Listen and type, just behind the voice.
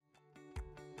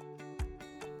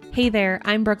Hey there,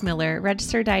 I'm Brooke Miller,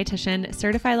 registered dietitian,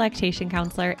 certified lactation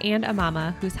counselor, and a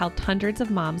mama who's helped hundreds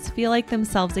of moms feel like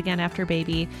themselves again after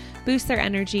baby, boost their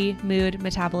energy, mood,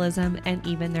 metabolism, and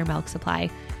even their milk supply.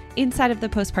 Inside of the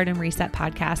Postpartum Reset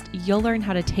podcast, you'll learn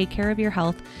how to take care of your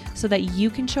health so that you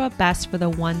can show up best for the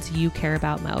ones you care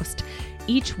about most.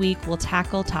 Each week, we'll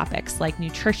tackle topics like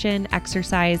nutrition,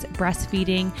 exercise,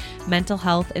 breastfeeding, mental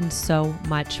health, and so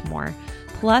much more.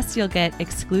 Plus, you'll get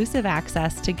exclusive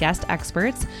access to guest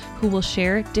experts who will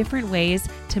share different ways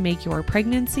to make your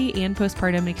pregnancy and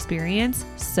postpartum experience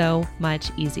so much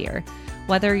easier.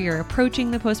 Whether you're approaching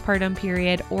the postpartum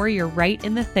period or you're right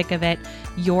in the thick of it,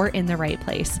 you're in the right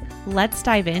place. Let's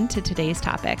dive into today's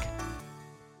topic.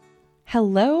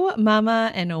 Hello,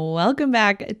 Mama, and welcome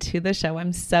back to the show.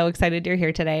 I'm so excited you're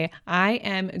here today. I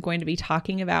am going to be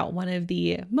talking about one of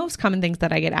the most common things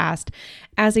that I get asked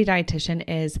as a dietitian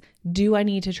is, do I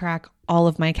need to track all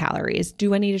of my calories?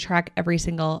 Do I need to track every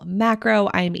single macro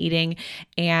I'm eating?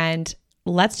 And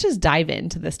let's just dive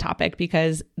into this topic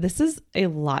because this is a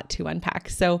lot to unpack.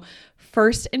 So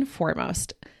first and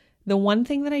foremost, the one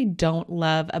thing that I don't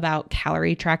love about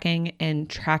calorie tracking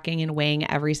and weighing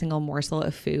every single morsel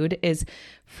of food is,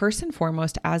 first and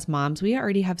foremost, as moms, we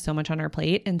already have so much on our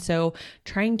plate. And so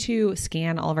trying to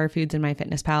scan all of our foods in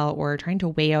MyFitnessPal or trying to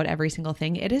weigh out every single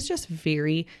thing, it is just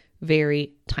very,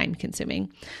 very time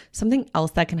consuming. Something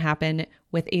else that can happen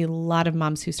with a lot of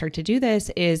moms who start to do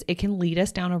this is it can lead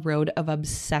us down a road of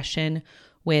obsession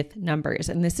with numbers.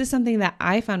 And this is something that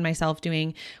I found myself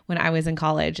doing when I was in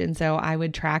college. And so I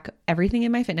would track everything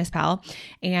in MyFitnessPal,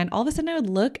 and all of a sudden I would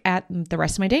look at the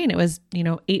rest of my day and it was,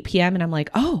 8 p.m. and I'm like,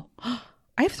 oh,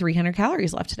 I have 300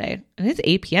 calories left today and it's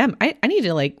 8 p.m. I need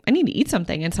to eat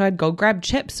something. And so I'd go grab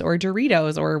chips or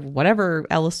Doritos or whatever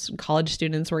else college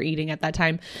students were eating at that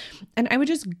time. And I would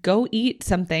just go eat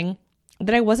something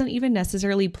that I wasn't even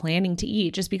necessarily planning to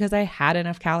eat just because I had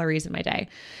enough calories in my day.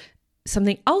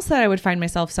 Something else that I would find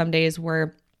myself some days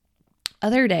were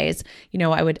other days,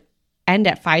 I would end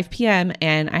at 5 p.m.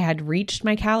 and I had reached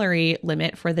my calorie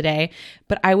limit for the day,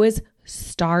 but I was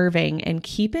starving. And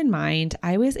keep in mind,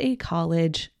 I was a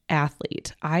college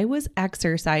athlete. I was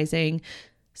exercising.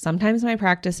 Sometimes my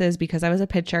practices, because I was a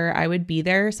pitcher, I would be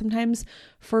there sometimes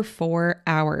for 4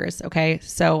 hours. Okay.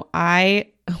 So I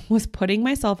was putting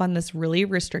myself on this really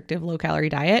restrictive low calorie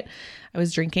diet. I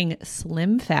was drinking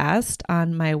Slim Fast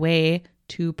on my way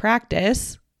to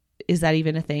practice. Is that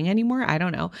even a thing anymore? I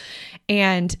don't know.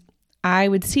 And I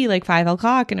would see like 5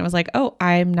 o'clock and it was like, oh,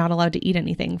 I'm not allowed to eat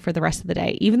anything for the rest of the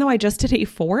day, even though I just did a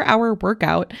 4-hour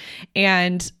workout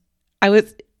and I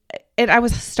was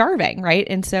starving. Right.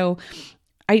 And so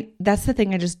that's the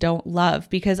thing I just don't love,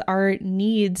 because our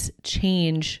needs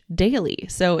change daily.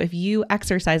 So if you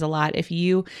exercise a lot, if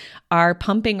you are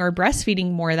pumping or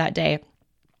breastfeeding more that day,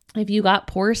 if you got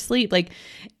poor sleep,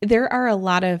 there are a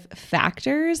lot of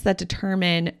factors that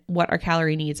determine what our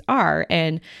calorie needs are.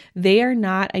 And they are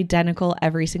not identical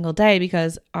every single day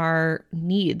because our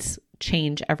needs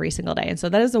change every single day. And so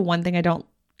that is the one thing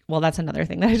that's another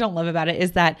thing that I don't love about it,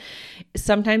 is that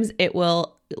sometimes it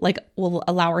will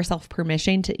allow ourselves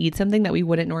permission to eat something that we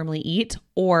wouldn't normally eat,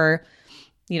 or,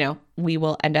 we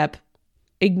will end up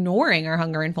ignoring our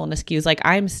hunger and fullness cues. Like,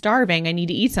 I'm starving, I need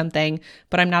to eat something,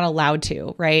 but I'm not allowed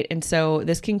to, right? And so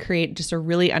this can create just a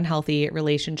really unhealthy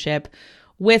relationship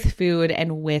with food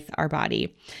and with our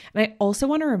body. And I also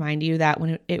want to remind you that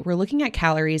when we're looking at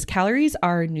calories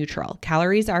are neutral.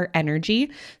 Calories are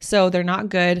energy. So they're not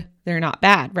good, they're not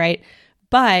bad, right?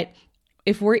 But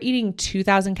if we're eating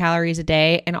 2,000 calories a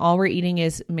day and all we're eating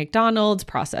is McDonald's,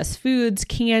 processed foods,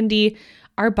 candy,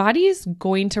 our body is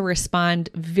going to respond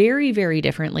very, very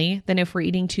differently than if we're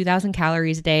eating 2,000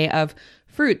 calories a day of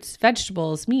fruits,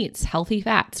 vegetables, meats, healthy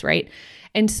fats, right?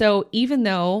 And so even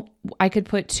though I could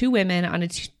put 2 women on a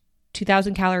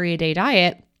 2,000 calorie a day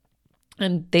diet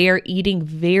and they are eating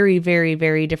very, very,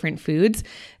 very different foods,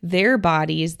 their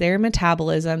bodies, their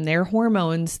metabolism, their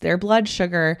hormones, their blood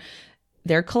sugar,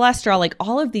 their cholesterol,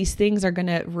 all of these things are going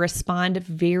to respond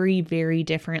very, very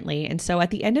differently. And so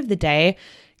at the end of the day,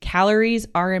 calories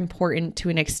are important to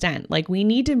an extent. We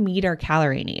need to meet our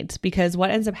calorie needs, because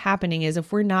what ends up happening is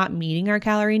if we're not meeting our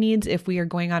calorie needs, if we are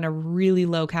going on a really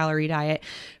low calorie diet,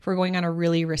 if we're going on a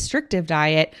really restrictive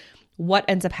diet, what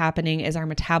ends up happening is our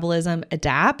metabolism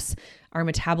adapts, our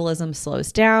metabolism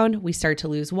slows down, we start to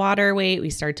lose water weight, we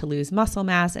start to lose muscle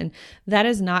mass, and that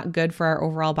is not good for our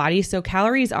overall body. So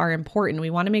calories are important. We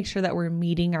want to make sure that we're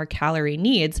meeting our calorie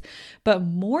needs, but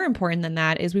more important than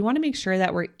that is we want to make sure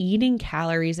that we're eating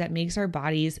calories that makes our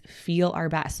bodies feel our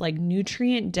best, like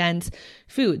nutrient dense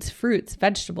foods, fruits,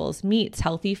 vegetables, meats,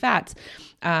 healthy fats,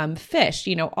 fish,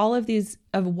 all of these,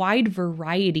 a wide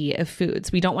variety of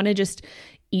foods. We don't want to just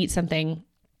eat something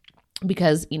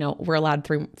because, we're allowed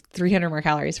 300 more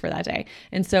calories for that day.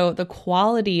 And so the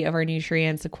quality of our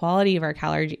nutrients, the quality of our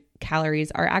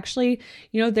calories are actually,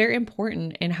 they're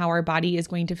important in how our body is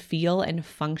going to feel and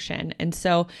function. And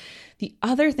so the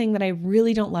other thing that I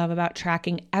really don't love about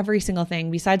tracking every single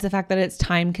thing, besides the fact that it's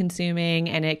time consuming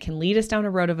and it can lead us down a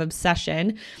road of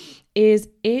obsession, is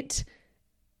it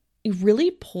really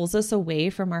pulls us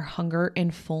away from our hunger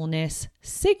and fullness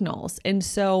signals. And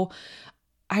so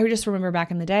I just remember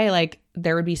back in the day, like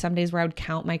there would be some days where I would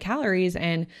count my calories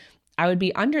and I would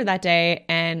be under that day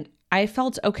and I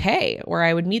felt okay, or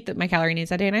I would meet my calorie needs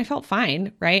that day and I felt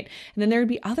fine, right? And then there would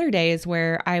be other days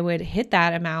where I would hit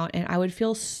that amount and I would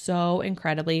feel so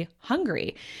incredibly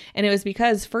hungry. And it was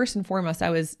because first and foremost, I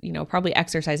was, probably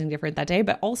exercising different that day,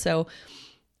 but also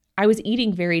I was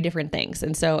eating very different things.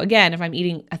 And so again, if I'm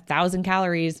eating 1,000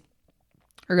 calories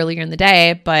earlier in the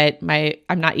day, but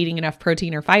I'm not eating enough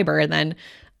protein or fiber, then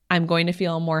I'm going to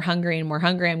feel more hungry and more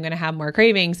hungry. I'm going to have more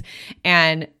cravings.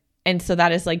 And so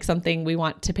that is like something we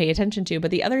want to pay attention to. But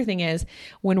the other thing is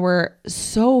when we're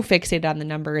so fixated on the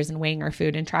numbers and weighing our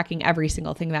food and tracking every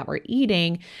single thing that we're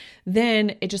eating,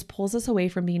 then it just pulls us away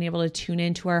from being able to tune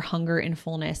into our hunger and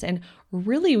fullness. And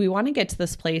really, we want to get to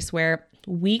this place where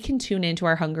we can tune into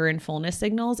our hunger and fullness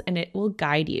signals and it will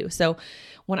guide you. So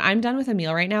when I'm done with a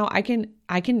meal right now,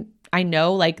 I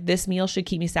know like this meal should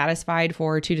keep me satisfied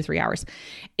for 2 to 3 hours.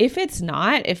 If it's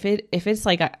not, if it's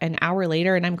like an hour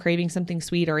later and I'm craving something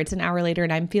sweet, or it's an hour later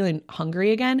and I'm feeling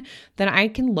hungry again, then I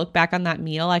can look back on that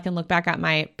meal. I can look back at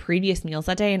my previous meals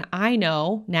that day. And I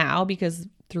know now, because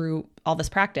through all this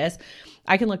practice,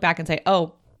 I can look back and say,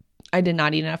 oh, I did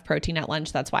not eat enough protein at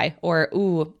lunch. That's why. Or,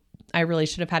 ooh, I really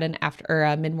should have had an after or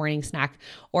a mid-morning snack.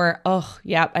 Or, oh,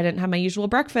 yeah, I didn't have my usual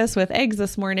breakfast with eggs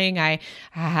this morning. I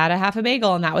had a half a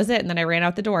bagel and that was it. And then I ran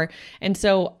out the door. And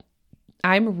so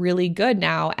I'm really good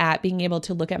now at being able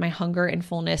to look at my hunger and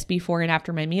fullness before and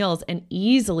after my meals and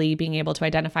easily being able to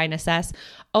identify and assess,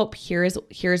 oh,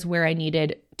 here's where I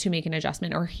needed to make an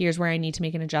adjustment, or here's where I need to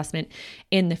make an adjustment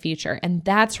in the future. And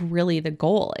that's really the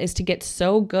goal, is to get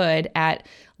so good at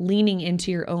leaning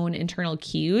into your own internal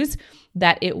cues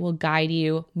that it will guide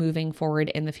you moving forward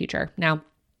in the future. Now,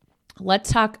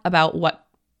 let's talk about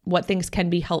what things can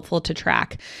be helpful to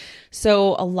track.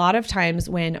 So a lot of times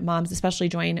when moms especially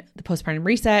join the postpartum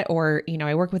reset, or,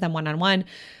 I work with them one-on-one,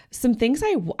 some things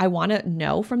I want to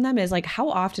know from them is like, how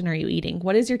often are you eating?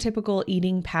 What does your typical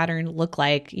eating pattern look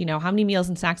like? How many meals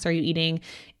and snacks are you eating?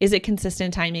 Is it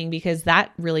consistent timing? Because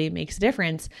that really makes a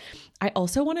difference. I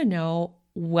also want to know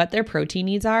what their protein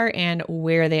needs are and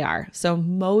where they are. So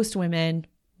most women,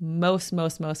 most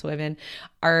women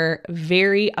are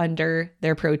very under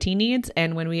their protein needs.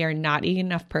 And when we are not eating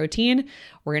enough protein,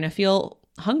 we're going to feel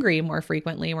hungry more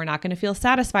frequently. We're not going to feel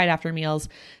satisfied after meals.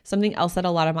 Something else that a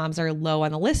lot of moms are low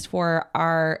on the list for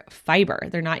are fiber.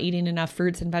 They're not eating enough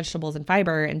fruits and vegetables and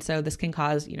fiber. And so this can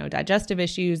cause, digestive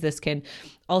issues. This can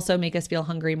also make us feel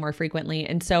hungry more frequently.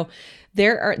 And so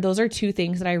those are two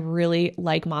things that I really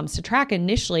like moms to track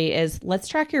initially. Is let's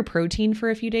track your protein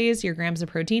for a few days, your grams of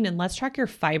protein, and let's track your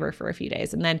fiber for a few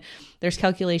days. And then there's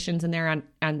calculations in there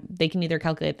on they can either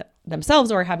calculate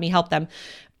themselves or have me help them,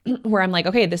 where I'm like,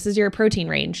 okay, this is your protein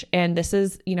range and this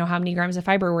is, how many grams of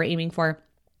fiber we're aiming for.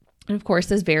 And of course,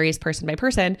 this varies person by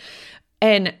person.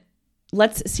 And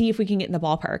let's see if we can get in the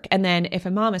ballpark. And then if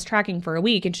a mom is tracking for a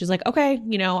week and she's like, okay,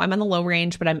 I'm on the low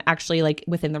range, but I'm actually like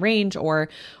within the range, or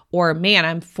man,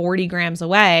 I'm 40 grams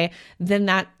away, then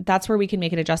that's where we can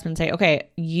make an adjustment and say, okay,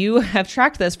 you have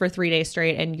tracked this for 3 days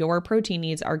straight and your protein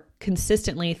needs are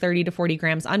consistently 30 to 40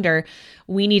 grams under.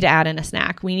 We need to add in a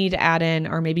snack. We need to add in,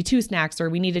 or maybe 2 snacks, or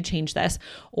we need to change this.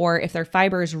 Or if their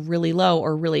fiber is really low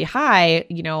or really high,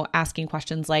 asking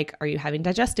questions like, are you having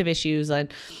digestive issues and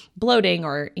bloating,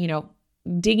 or,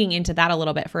 digging into that a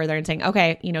little bit further and saying,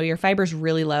 okay, your fiber's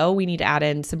really low. We need to add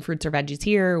in some fruits or veggies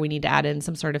here. We need to add in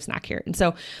some sort of snack here. And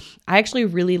so I actually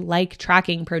really like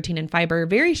tracking protein and fiber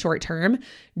very short term,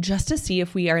 just to see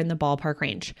if we are in the ballpark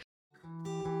range.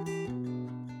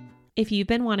 If you've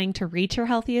been wanting to reach your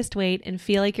healthiest weight and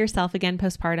feel like yourself again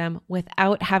postpartum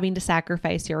without having to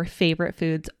sacrifice your favorite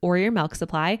foods or your milk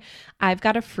supply, I've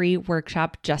got a free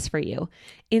workshop just for you.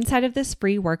 Inside of this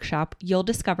free workshop, you'll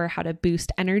discover how to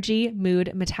boost energy,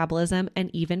 mood, metabolism, and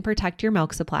even protect your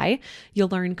milk supply. You'll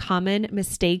learn common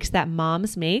mistakes that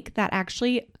moms make that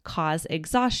actually cause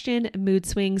exhaustion, mood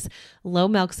swings, low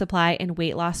milk supply, and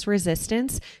weight loss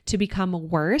resistance to become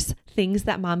worse, things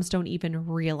that moms don't even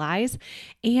realize.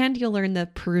 And you'll learn the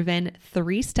proven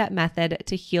 3-step method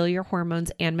to heal your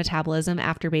hormones and metabolism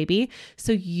after baby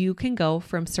so you can go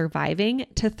from surviving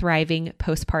to thriving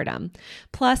postpartum.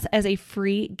 Plus, as a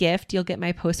free gift, you'll get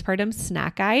my postpartum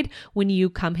snack guide when you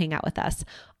come hang out with us.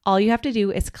 All you have to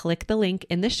do is click the link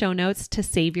in the show notes to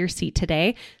save your seat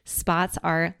today. Spots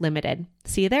are limited.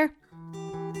 See you there.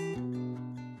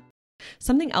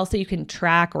 Something else that you can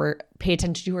track or pay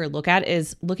attention to or look at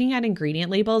is looking at ingredient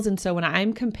labels. And so when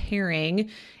I'm comparing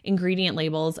ingredient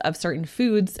labels of certain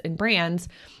foods and brands,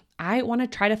 I want to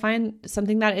try to find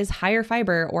something that is higher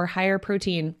fiber or higher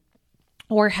protein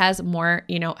or has more,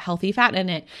 healthy fat in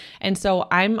it. And so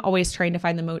I'm always trying to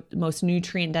find the most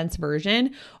nutrient dense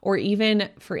version, or even,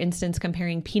 for instance,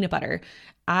 comparing peanut butter.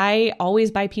 I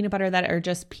always buy peanut butter that are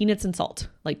just peanuts and salt,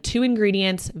 like 2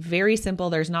 ingredients, very simple.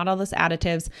 There's not all this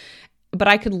additives, but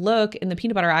I could look in the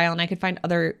peanut butter aisle and I could find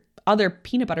other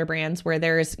peanut butter brands where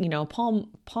there's, palm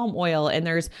oil and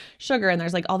there's sugar and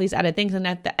there's like all these added things. And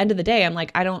at the end of the day, I'm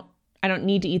like, I don't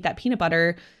need to eat that peanut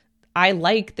butter. I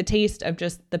like the taste of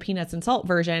just the peanuts and salt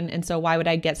version. And so why would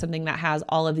I get something that has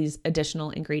all of these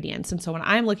additional ingredients? And so when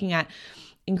I'm looking at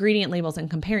ingredient labels and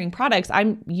comparing products,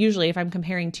 if I'm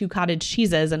comparing 2 cottage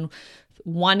cheeses and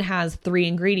one has 3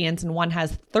 ingredients and one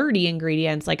has 30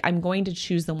 ingredients, like I'm going to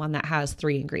choose the one that has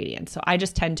 3 ingredients. So I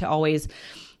just tend to always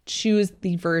choose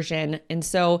the version. And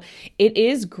so it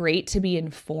is great to be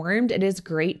informed. It is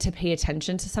great to pay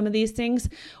attention to some of these things.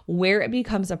 Where it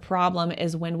becomes a problem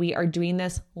is when we are doing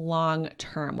this long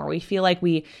term, where we feel like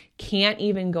we can't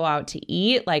even go out to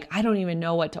eat. Like, I don't even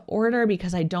know what to order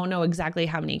because I don't know exactly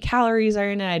how many calories are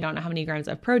in it. I don't know how many grams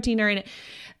of protein are in it.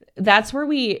 That's where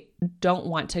we don't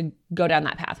want to go down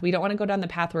that path. We don't want to go down the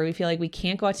path where we feel like we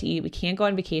can't go out to eat. We can't go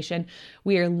on vacation.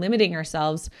 We are limiting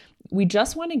ourselves. We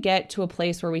just want to get to a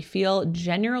place where we feel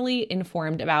generally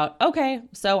informed about, okay,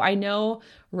 so I know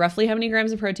roughly how many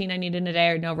grams of protein I need in a day,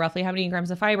 or know roughly how many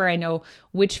grams of fiber. I know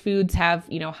which foods have,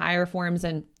 higher forms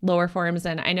and lower forms.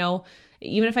 And I know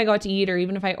even if I go out to eat or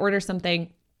even if I order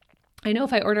something, I know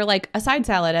if I order like a side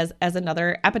salad as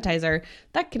another appetizer,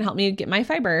 that can help me get my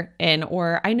fiber in.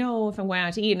 Or I know if I'm going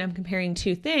out to eat and I'm comparing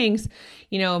 2 things,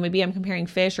 maybe I'm comparing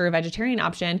fish or a vegetarian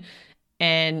option,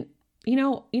 and you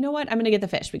know what? I'm going to get the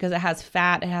fish because it has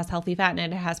fat, it has healthy fat in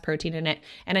it, it has protein in it.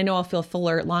 And I know I'll feel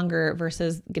fuller longer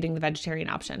versus getting the vegetarian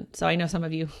option. So I know some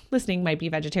of you listening might be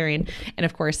vegetarian. And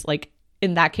of course, like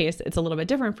in that case, it's a little bit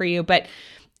different for you, but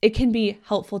it can be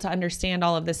helpful to understand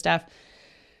all of this stuff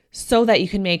so that you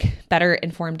can make better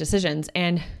informed decisions.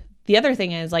 And the other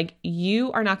thing is, like,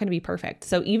 you are not going to be perfect.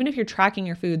 So even if you're tracking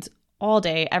your foods all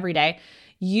day, every day,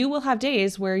 you will have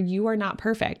days where you are not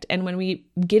perfect. And when we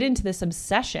get into this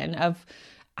obsession of,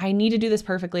 I need to do this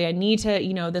perfectly, I need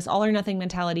to, this all or nothing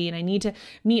mentality, and I need to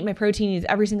meet my protein needs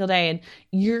every single day, and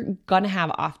you're going to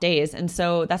have off days. And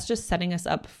so that's just setting us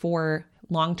up for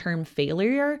long-term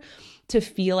failure to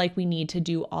feel like we need to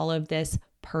do all of this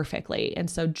perfectly. And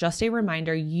so just a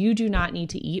reminder, you do not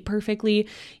need to eat perfectly.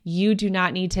 You do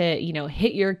not need to,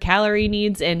 hit your calorie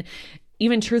needs. And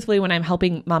even truthfully, when I'm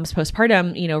helping moms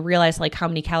postpartum, realize like how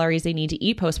many calories they need to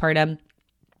eat postpartum,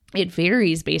 it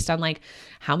varies based on like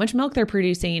how much milk they're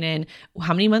producing and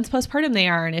how many months postpartum they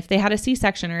are, and if they had a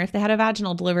C-section or if they had a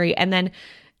vaginal delivery. And then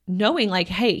knowing like,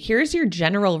 hey, here's your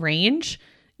general range.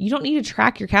 You don't need to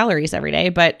track your calories every day,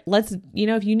 but let's,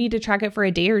 if you need to track it for a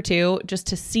day or 2 just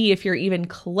to see if you're even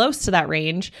close to that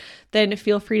range, then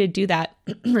feel free to do that.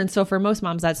 And so for most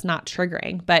moms, that's not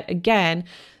triggering. But again,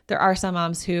 there are some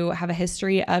moms who have a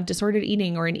history of disordered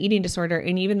eating or an eating disorder.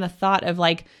 And even the thought of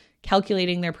like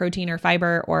calculating their protein or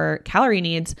fiber or calorie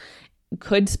needs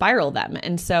could spiral them.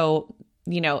 And so,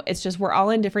 it's just, we're all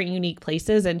in different unique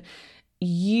places, and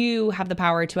you have the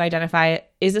power to identify,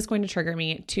 is this going to trigger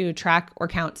me to track or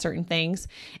count certain things?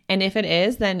 And if it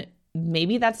is, then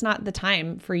maybe that's not the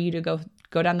time for you to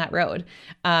go down that road.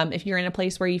 If you're in a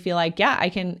place where you feel like, yeah, I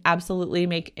can absolutely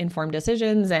make informed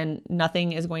decisions and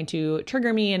nothing is going to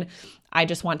trigger me, and I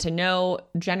just want to know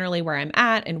generally where I'm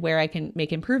at and where I can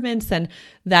make improvements, then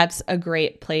that's a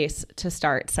great place to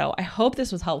start. So I hope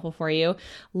this was helpful for you.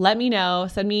 Let me know.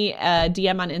 Send me a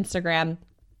DM on Instagram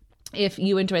if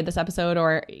you enjoyed this episode,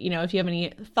 or, if you have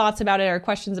any thoughts about it or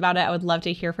questions about it, I would love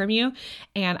to hear from you.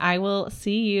 And I will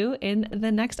see you in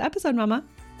the next episode, Mama.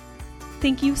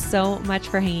 Thank you so much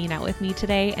for hanging out with me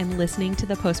today and listening to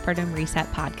the Postpartum Reset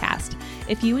podcast.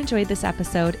 If you enjoyed this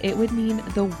episode, it would mean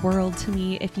the world to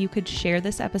me if you could share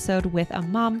this episode with a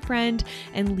mom friend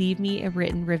and leave me a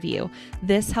written review.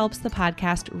 This helps the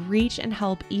podcast reach and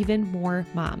help even more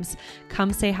moms.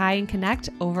 Come say hi and connect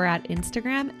over at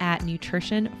Instagram at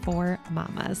Nutrition for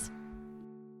Mamas.